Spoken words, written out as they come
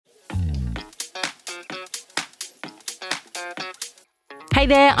Hey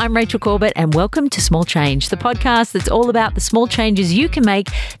there, I'm Rachel Corbett and welcome to Small Change, the podcast that's all about the small changes you can make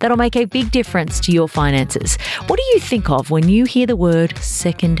that'll make a big difference to your finances. What do you think of when you hear the word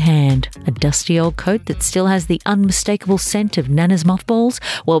second-hand? A dusty old coat that still has the unmistakable scent of Nana's mothballs?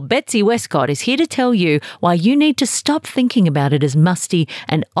 Well, Betsy Westcott is here to tell you why you need to stop thinking about it as musty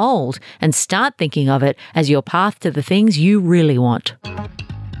and old and start thinking of it as your path to the things you really want.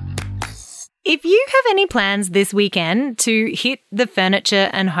 If you have any plans this weekend to hit the furniture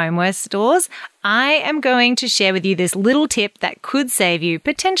and homeware stores, I am going to share with you this little tip that could save you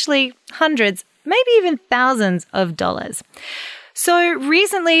potentially hundreds, maybe even thousands of dollars. So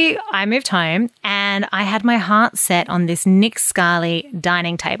recently I moved home and I had my heart set on this Nick Scali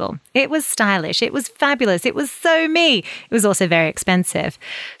dining table. It was stylish. It was fabulous. It was so me. It was also very expensive.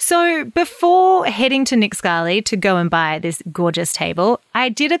 So before heading to Nick Scali to go and buy this gorgeous table, I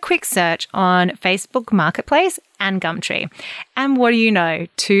did a quick search on Facebook Marketplace and Gumtree. And what do you know?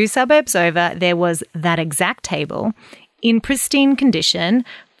 2 suburbs over, there was that exact table in pristine condition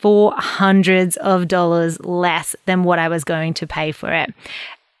for hundreds of dollars less than what I was going to pay for it.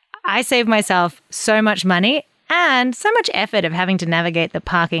 I saved myself so much money and so much effort of having to navigate the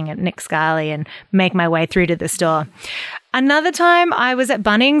parking at Nick Scali and make my way through to the store. Another time I was at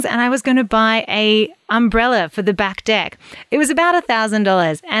Bunnings and I was going to buy a umbrella for the back deck. It was about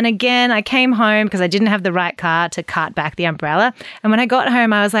 $1,000. And again, I came home because I didn't have the right car to cart back the umbrella. And when I got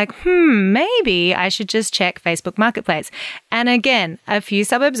home, I was like, maybe I should just check Facebook Marketplace. And again, a few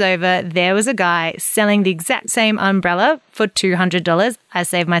suburbs over, there was a guy selling the exact same umbrella for $200. I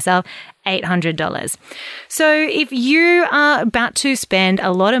saved myself $800. So if you are about to spend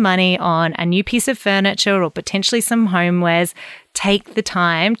a lot of money on a new piece of furniture or potentially some homewares, take the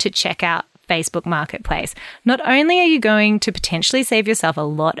time to check out Facebook Marketplace. Not only are you going to potentially save yourself a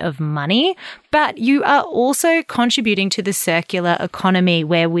lot of money, but you are also contributing to the circular economy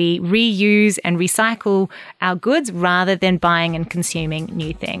where we reuse and recycle our goods rather than buying and consuming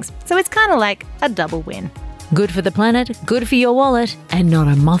new things. So it's kind of like a double win. Good for the planet, good for your wallet, and not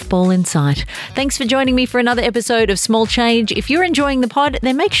a mothball in sight. Thanks for joining me for another episode of Small Change. If you're enjoying the pod,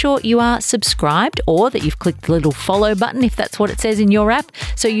 then make sure you are subscribed or that you've clicked the little follow button if that's what it says in your app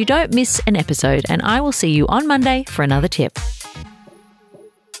so you don't miss an episode. And I will see you on Monday for another tip.